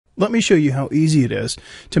Let me show you how easy it is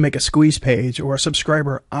to make a squeeze page or a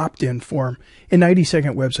subscriber opt-in form in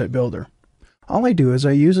 90-Second Website Builder. All I do is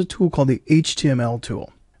I use a tool called the HTML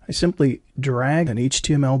tool. I simply drag an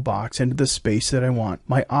HTML box into the space that I want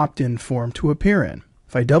my opt-in form to appear in.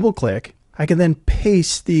 If I double-click, I can then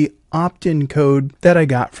paste the opt-in code that I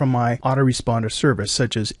got from my autoresponder service,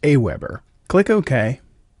 such as Aweber. Click OK,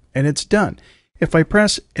 and it's done. If I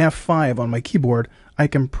press F5 on my keyboard, I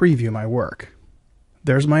can preview my work.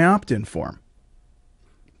 There's my opt-in form.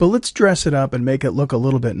 But let's dress it up and make it look a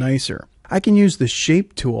little bit nicer. I can use the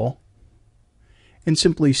Shape tool and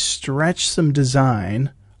simply stretch some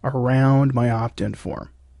design around my opt-in form.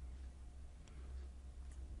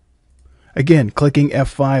 Again, clicking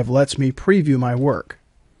F5 lets me preview my work.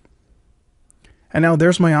 And now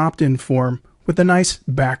there's my opt-in form with a nice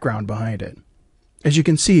background behind it. As you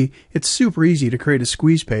can see, it's super easy to create a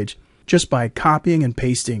squeeze page just by copying and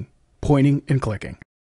pasting, pointing and clicking.